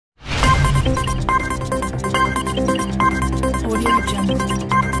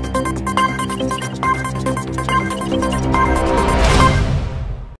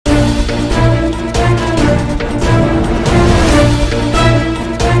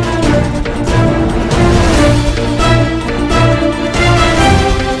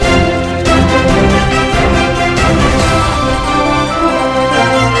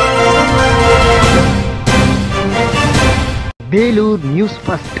Vellore news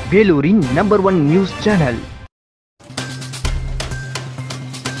first, வேலூரின் number 1 news channel.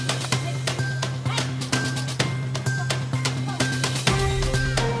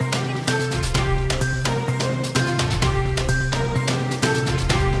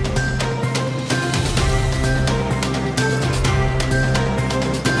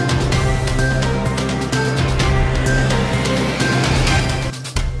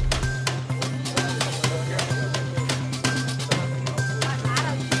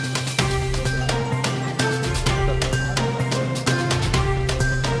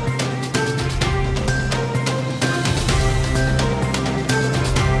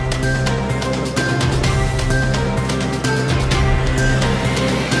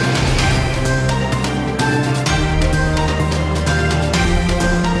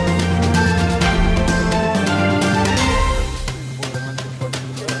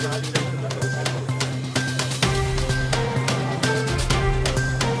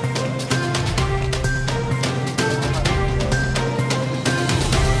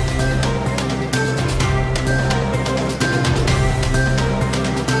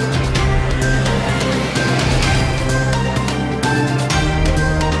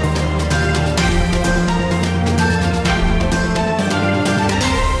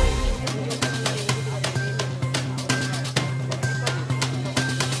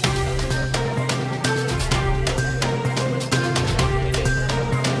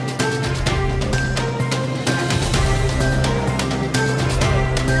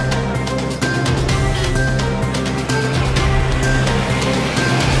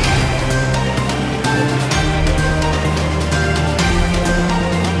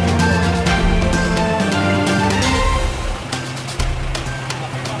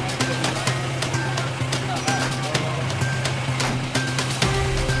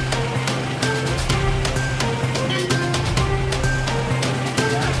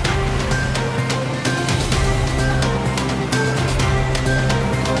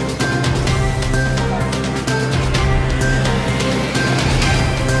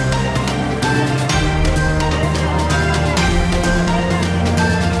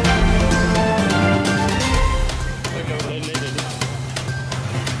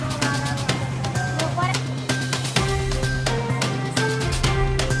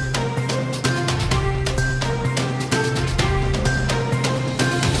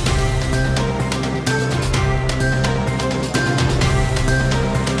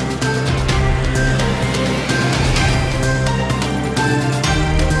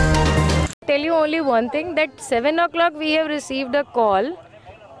 Tell you only one thing, that 7 o'clock we have received a call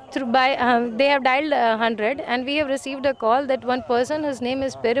through they have dialed 100 and we have received a call that one person, his name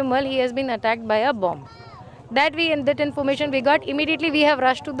is Perumal, he has been attacked by a bomb. That information we got, immediately we have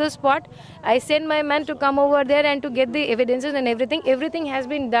rushed to the spot. I sent my man to come over there and to get the evidences and everything. Everything has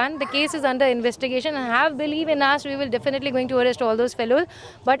been done. The case is under investigation, and have belief in us, we will definitely going to arrest all those fellows.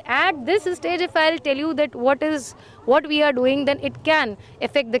 But at this stage, if I'll tell you that what we are doing, then it can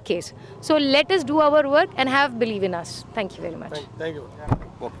affect the case. So let us do our work and have belief in us. Thank you very much. Thank you.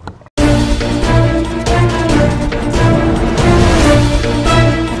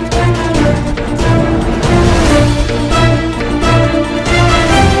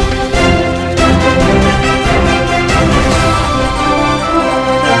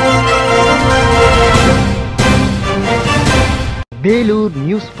 Vellore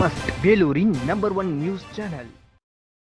news first, வேலூரின் number 1 news channel.